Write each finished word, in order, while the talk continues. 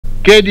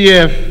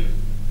KDF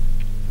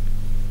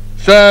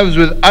serves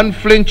with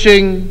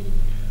unflinching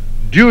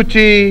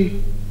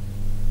duty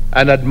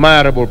and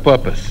admirable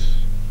purpose.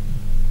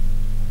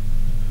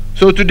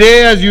 So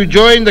today, as you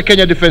join the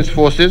Kenya Defence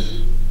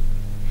Forces,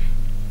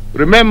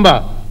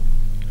 remember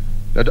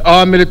that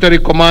our military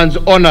commands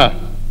honor,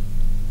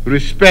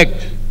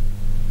 respect,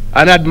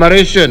 and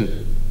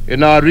admiration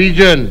in our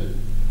region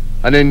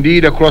and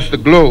indeed across the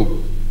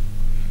globe.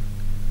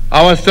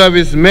 Our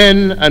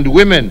servicemen and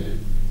women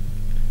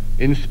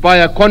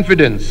inspire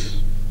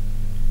confidence,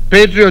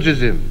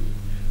 patriotism,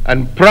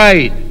 and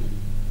pride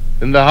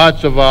in the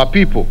hearts of our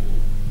people.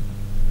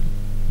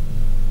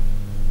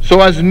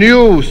 So as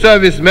new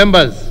service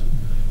members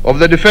of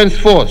the Defence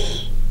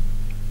Force,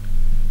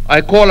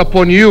 I call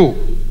upon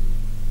you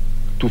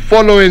to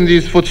follow in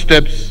these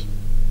footsteps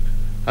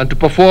and to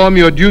perform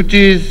your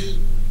duties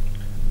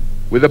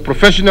with the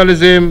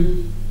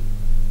professionalism,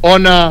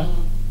 honor,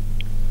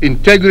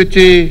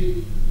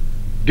 integrity,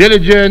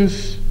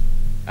 diligence,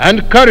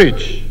 and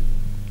courage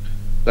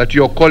that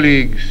your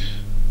colleagues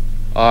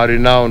are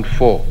renowned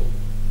for.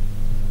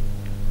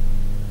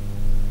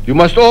 You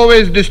must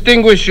always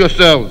distinguish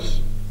yourselves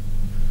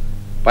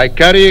by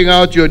carrying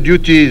out your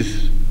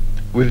duties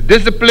with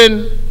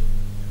discipline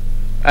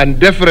and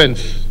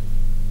deference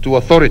to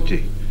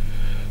authority.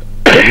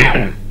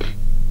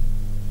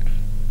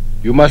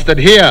 You must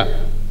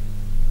adhere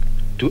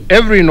to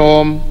every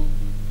norm,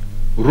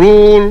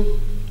 rule,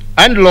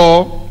 and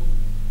law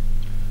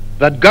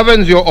that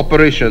governs your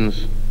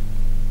operations,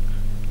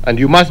 and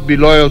you must be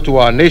loyal to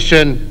our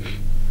nation,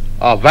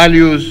 our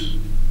values,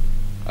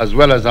 as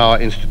well as our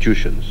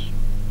institutions.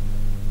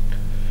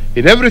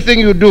 In everything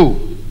you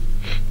do,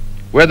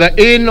 whether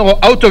in or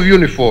out of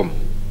uniform,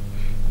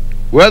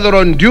 whether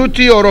on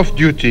duty or off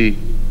duty,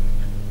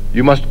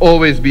 you must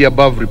always be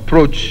above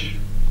reproach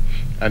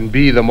and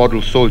be the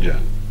model soldier.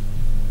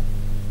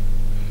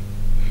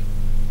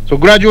 So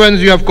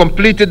graduates, you have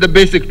completed the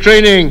basic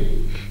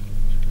training.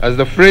 As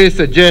the phrase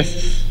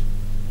suggests,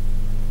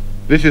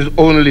 this is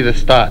only the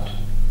start.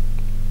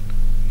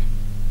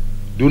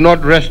 Do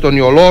not rest on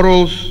your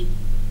laurels.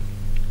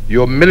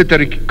 Your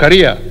military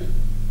career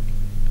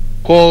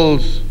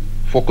calls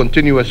for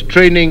continuous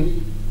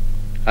training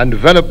and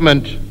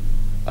development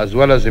as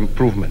well as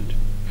improvement.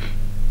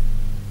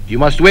 You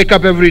must wake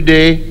up every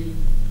day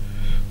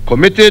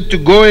committed to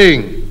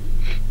going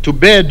to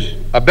bed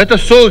a better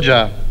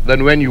soldier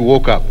than when you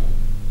woke up.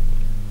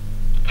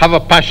 Have a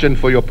passion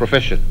for your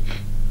profession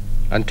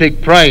and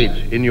take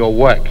pride in your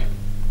work.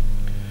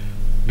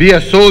 Be a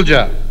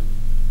soldier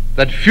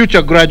that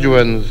future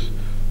graduates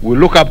will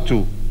look up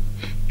to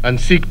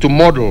and seek to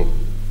model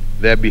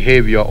their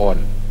behavior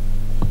on.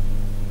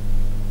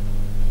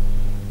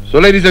 So,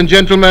 ladies and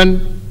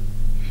gentlemen,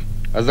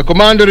 as the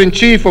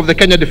Commander-in-Chief of the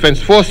Kenya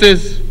Defence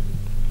Forces,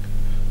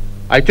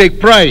 I take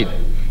pride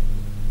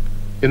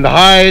in the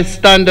high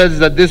standards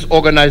that this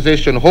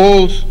organization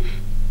holds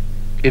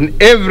in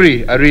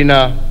every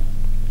arena,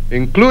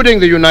 including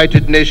the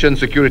United Nations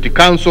Security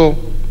Council,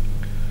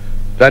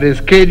 that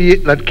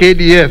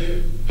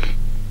KDF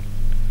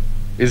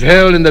is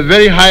held in the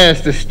very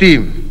highest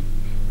esteem.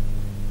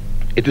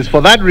 It is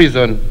for that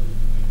reason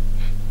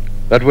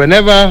that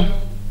whenever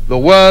the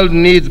world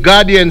needs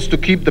guardians to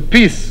keep the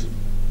peace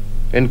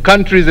in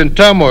countries in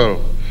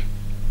turmoil,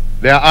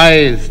 their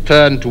eyes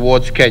turn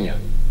towards Kenya.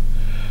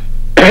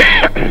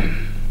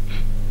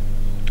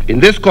 In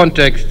this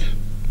context,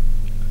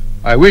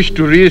 I wish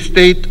to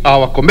reinstate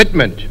our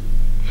commitment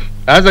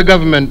as a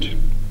government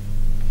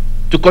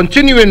to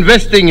continue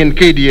investing in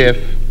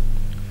KDF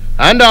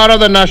and our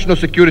other national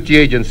security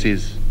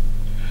agencies,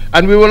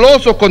 and we will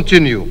also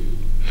continue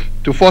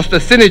to foster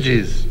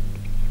synergies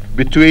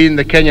between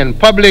the Kenyan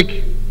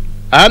public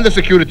and the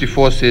security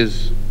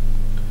forces.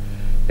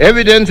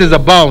 Evidence is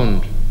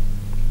abound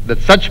that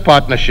such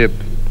partnership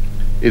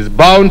is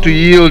bound to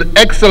yield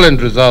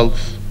excellent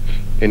results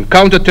in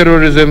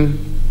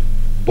counterterrorism,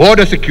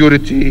 border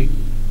security,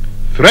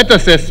 threat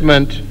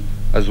assessment,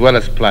 as well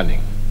as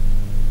planning.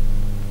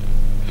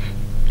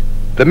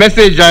 The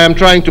message I am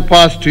trying to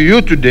pass to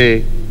you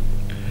today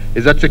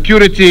is that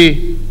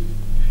security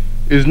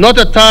is not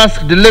a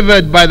task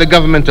delivered by the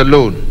government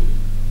alone.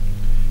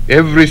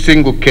 Every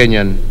single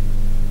Kenyan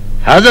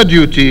has a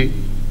duty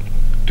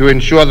to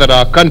ensure that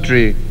our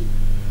country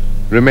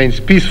remains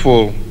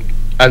peaceful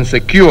and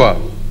secure,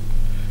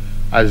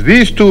 as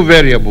these two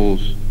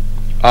variables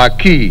are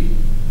key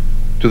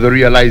to the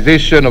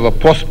realization of a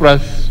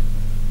prosperous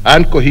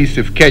and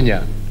cohesive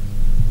Kenya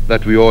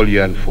that we all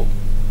yearn for.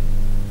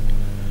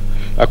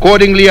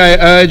 Accordingly, I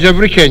urge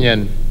every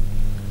Kenyan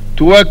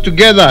to work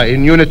together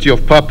in unity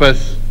of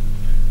purpose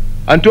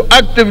and to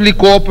actively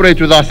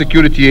cooperate with our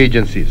security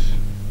agencies.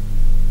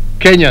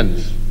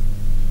 Kenyans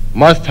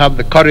must have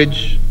the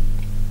courage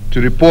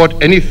to report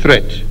any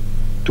threat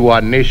to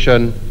our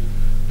nation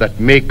that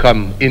may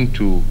come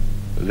into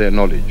their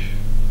knowledge.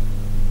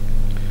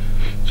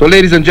 So,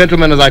 ladies and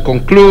gentlemen, as I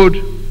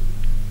conclude,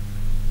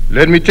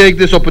 let me take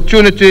this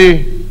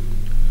opportunity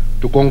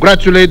to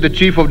congratulate the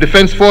Chief of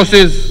Defence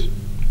Forces,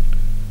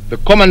 the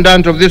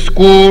commandant of this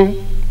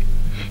school,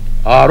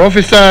 our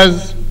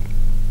officers,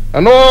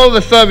 and all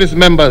the service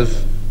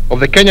members of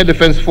the Kenya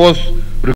Defence Force